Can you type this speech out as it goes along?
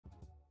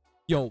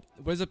Yo,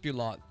 what's up, your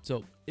lot?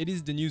 So it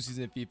is the new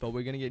season of FIFA.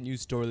 We're gonna get new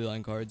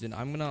storyline cards, and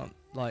I'm gonna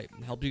like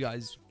help you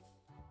guys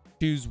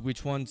choose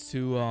which ones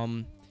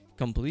to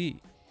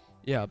complete.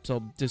 Yeah,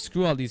 so just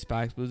screw all these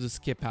packs. We'll just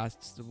skip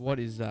past. What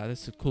is that?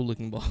 That's a cool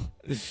looking ball.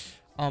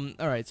 All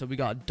right, so we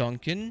got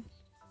Duncan,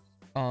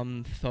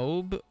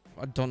 Thob,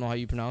 I don't know how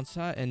you pronounce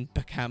that, and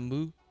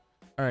Bakambu.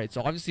 All right,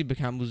 so obviously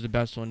Bakambu's the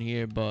best one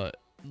here, but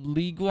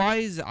league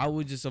wise I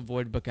would just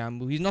avoid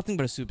Bakambu. He's nothing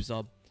but a super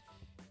sub.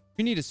 If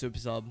you need a super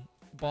sub,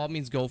 ball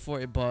means go for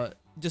it, but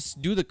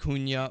just do the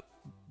Cunha.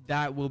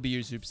 That will be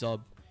your super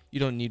sub. You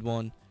don't need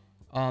one.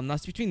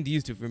 That's between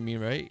these two for me,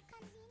 right?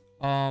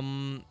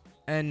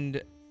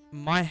 And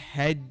my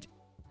head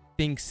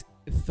thinks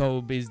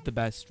Thob is the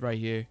best right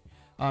here.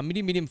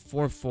 Medium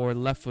 4-4,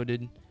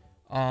 left-footed.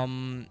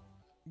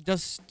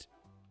 Just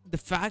the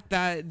fact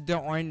that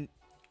there aren't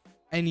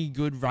any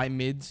good right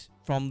mids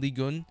from Ligue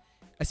 1,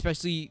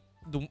 especially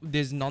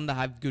there's none that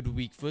have good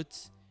weak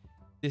foots.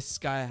 This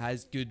guy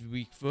has good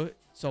weak foot,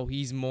 so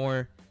he's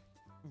more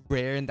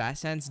rare in that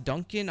sense.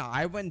 Duncan,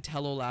 I went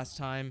Tello last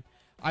time.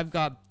 I've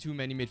got too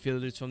many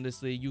midfielders from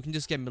this league. You can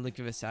just get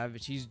Milinkovic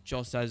Savage. He's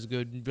just as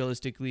good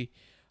realistically.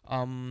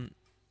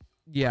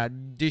 Yeah,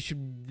 there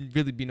should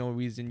really be no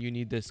reason you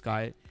need this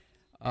guy.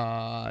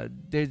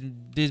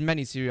 There's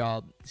many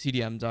serial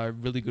CDMs are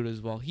really good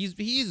as well. He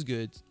is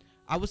good.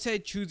 I would say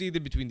choose either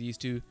between these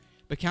two.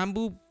 But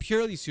Bakambu,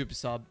 purely super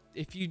sub.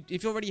 If you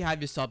already have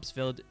your subs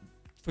filled,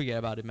 forget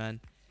about it, man.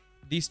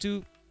 These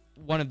two,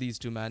 one of these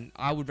two, man.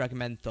 I would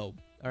recommend Thob.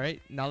 All right,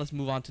 now let's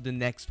move on to the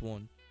next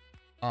one.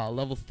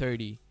 Level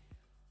 30.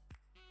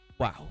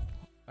 Wow.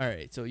 All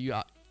right, so you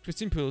got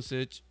Christian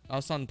Pulisic,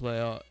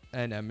 Plea,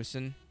 and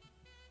Emerson.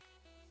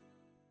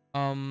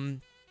 All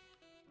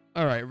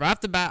right, right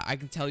off the bat, I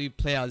can tell you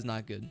Plea is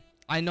not good.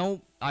 I know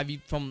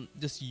from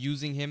just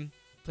using him,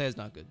 Plea is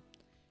not good.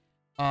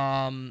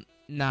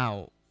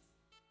 Now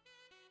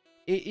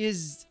it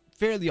is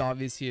fairly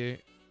obvious here.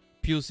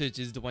 Pulisic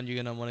is the one you're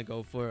gonna want to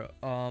go for.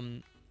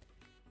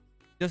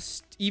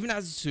 Just even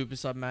as a super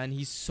sub, man,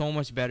 he's so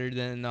much better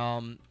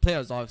than Plea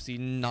is obviously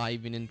not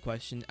even in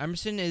question.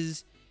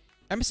 Emerson's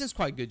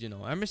quite good, you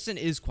know. Emerson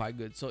is quite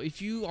good. So if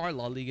you are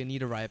La Liga,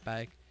 need a right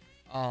back.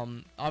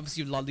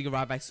 Obviously La Liga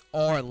right backs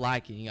are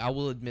lacking. I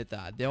will admit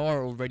that they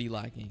are already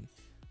lacking.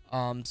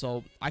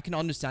 So I can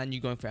understand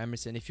you going for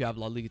Emerson if you have a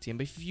La Liga team,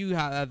 but if you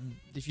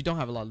don't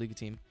have a La Liga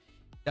team,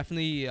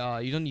 definitely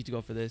you don't need to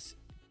go for this.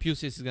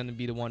 Pulisic is gonna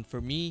be the one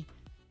for me.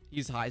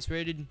 He's highest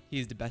rated.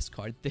 He's the best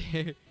card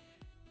there.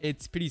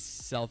 It's pretty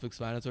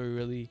self-explanatory,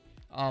 really.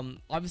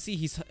 Obviously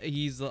he's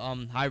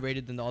high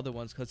rated than the other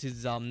ones because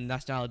his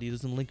nationality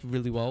doesn't link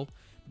really well.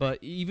 But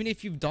even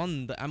if you've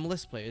done the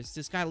MLS players,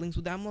 this guy links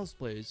with the MLS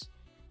players.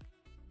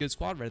 Good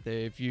squad right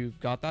there if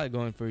you've got that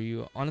going for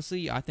you.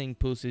 Honestly, I think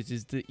Pulisic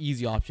is the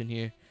easy option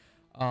here.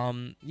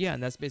 Yeah,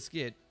 and that's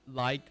basically it.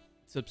 Like,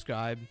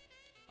 subscribe.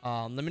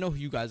 Let me know who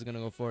you guys are gonna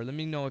go for. Let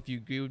me know if you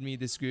agree with me,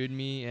 disagree with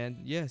me, and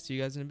yeah, see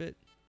you guys in a bit.